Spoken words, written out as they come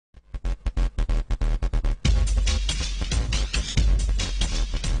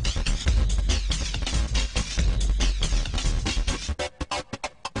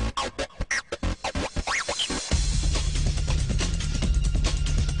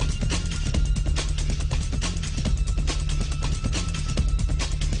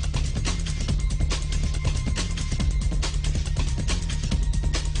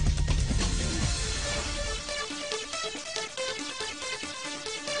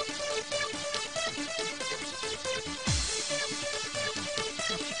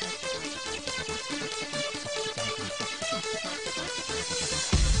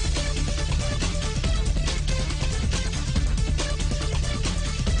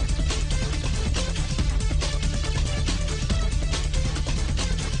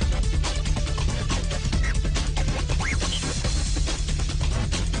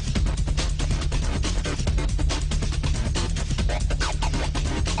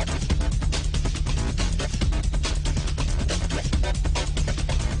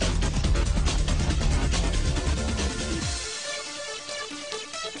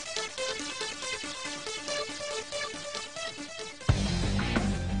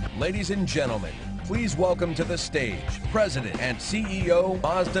Ladies and gentlemen, please welcome to the stage President and CEO,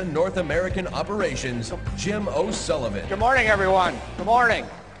 Mazda North American Operations, Jim O'Sullivan. Good morning, everyone. Good morning.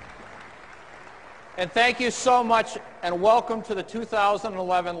 And thank you so much, and welcome to the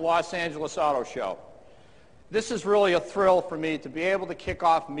 2011 Los Angeles Auto Show. This is really a thrill for me to be able to kick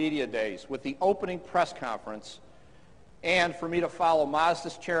off Media Days with the opening press conference and for me to follow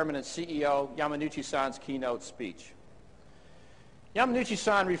Mazda's Chairman and CEO, Yamanouchi-san's keynote speech.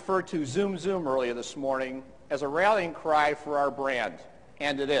 Yamanouchi-san referred to Zoom Zoom earlier this morning as a rallying cry for our brand,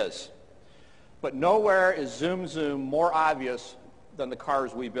 and it is. But nowhere is Zoom Zoom more obvious than the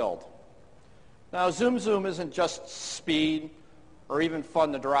cars we build. Now, Zoom Zoom isn't just speed or even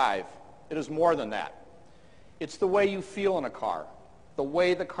fun to drive. It is more than that. It's the way you feel in a car, the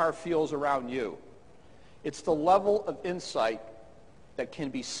way the car feels around you. It's the level of insight that can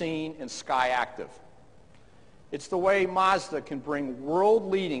be seen in Sky Active. It's the way Mazda can bring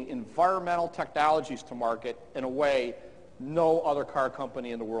world-leading environmental technologies to market in a way no other car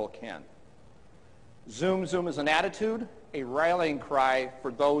company in the world can. Zoom Zoom is an attitude, a rallying cry for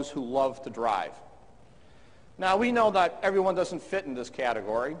those who love to drive. Now, we know that everyone doesn't fit in this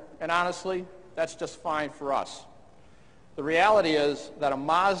category, and honestly, that's just fine for us. The reality is that a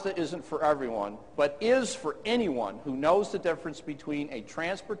Mazda isn't for everyone, but is for anyone who knows the difference between a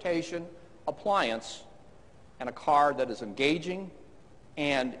transportation appliance and a car that is engaging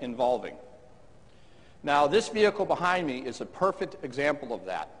and involving. Now, this vehicle behind me is a perfect example of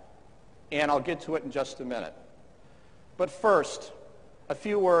that, and I'll get to it in just a minute. But first, a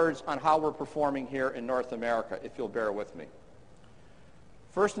few words on how we're performing here in North America, if you'll bear with me.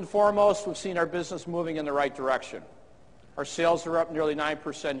 First and foremost, we've seen our business moving in the right direction. Our sales are up nearly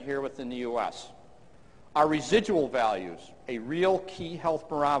 9% here within the U.S. Our residual values, a real key health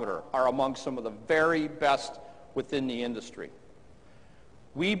barometer, are among some of the very best within the industry.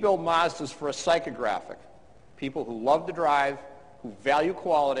 We build Mazdas for a psychographic, people who love to drive, who value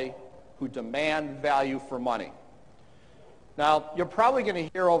quality, who demand value for money. Now, you're probably going to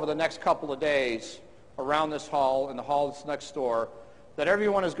hear over the next couple of days around this hall and the hall that's next door that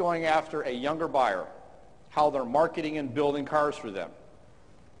everyone is going after a younger buyer, how they're marketing and building cars for them.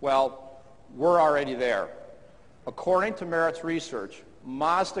 Well, we're already there. According to Merit's research,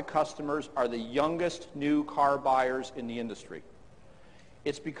 Mazda customers are the youngest new car buyers in the industry.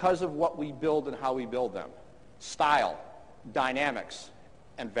 It's because of what we build and how we build them. Style, dynamics,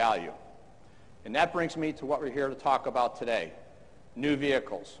 and value. And that brings me to what we're here to talk about today. New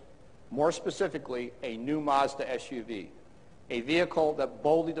vehicles. More specifically, a new Mazda SUV. A vehicle that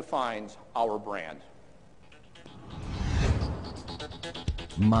boldly defines our brand.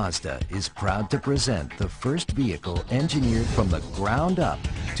 Mazda is proud to present the first vehicle engineered from the ground up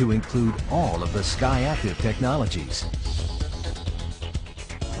to include all of the Sky Active technologies.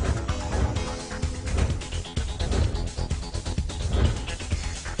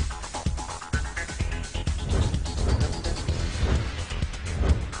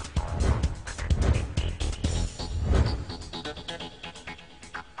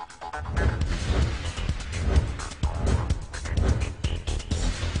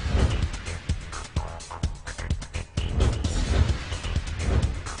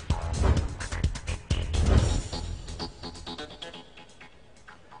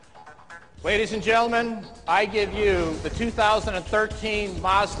 Ladies and gentlemen, I give you the 2013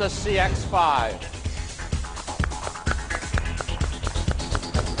 Mazda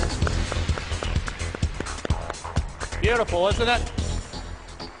CX-5. Beautiful, isn't it?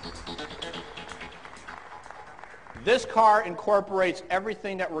 This car incorporates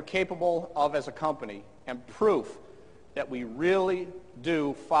everything that we're capable of as a company and proof that we really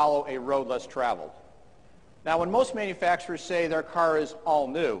do follow a road less traveled. Now, when most manufacturers say their car is all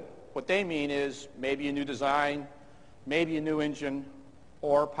new, what they mean is maybe a new design, maybe a new engine,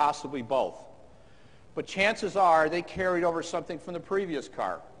 or possibly both. But chances are they carried over something from the previous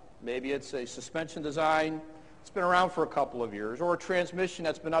car. Maybe it's a suspension design that's been around for a couple of years, or a transmission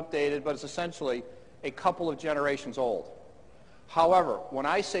that's been updated but is essentially a couple of generations old. However, when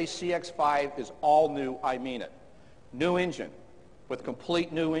I say CX-5 is all new, I mean it. New engine with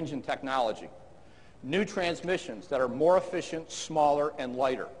complete new engine technology. New transmissions that are more efficient, smaller, and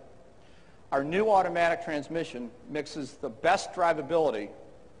lighter. Our new automatic transmission mixes the best drivability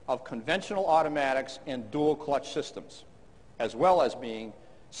of conventional automatics and dual clutch systems, as well as being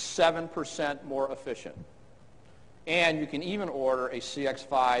 7% more efficient. And you can even order a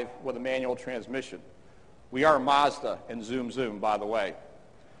CX-5 with a manual transmission. We are Mazda and Zoom Zoom, by the way.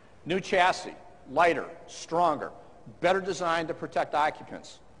 New chassis, lighter, stronger, better designed to protect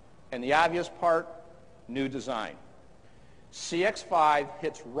occupants. And the obvious part, new design. CX-5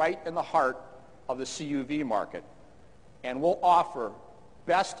 hits right in the heart of the CUV market and will offer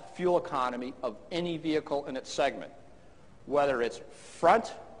best fuel economy of any vehicle in its segment, whether it's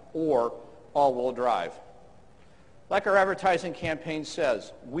front or all-wheel drive. Like our advertising campaign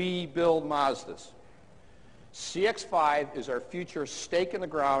says, we build Mazdas. CX-5 is our future stake in the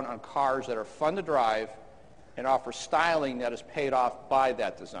ground on cars that are fun to drive and offer styling that is paid off by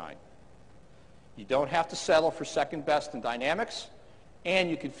that design. You don't have to settle for second best in dynamics, and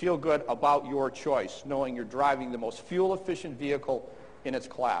you can feel good about your choice, knowing you're driving the most fuel-efficient vehicle in its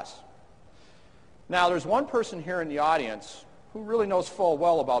class. Now, there's one person here in the audience who really knows full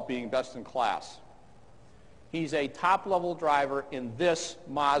well about being best in class. He's a top-level driver in this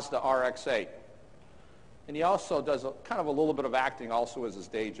Mazda RX-8. And he also does kind of a little bit of acting also as his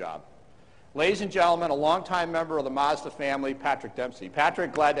day job. Ladies and gentlemen, a longtime member of the Mazda family, Patrick Dempsey.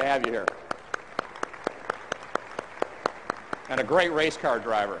 Patrick, glad to have you here. And a great race car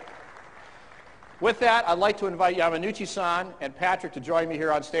driver. With that, I'd like to invite Yamanuchi-san and Patrick to join me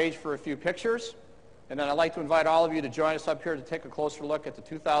here on stage for a few pictures. And then I'd like to invite all of you to join us up here to take a closer look at the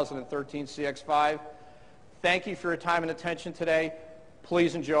 2013 CX-5. Thank you for your time and attention today.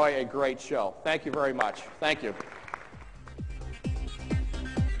 Please enjoy a great show. Thank you very much. Thank you.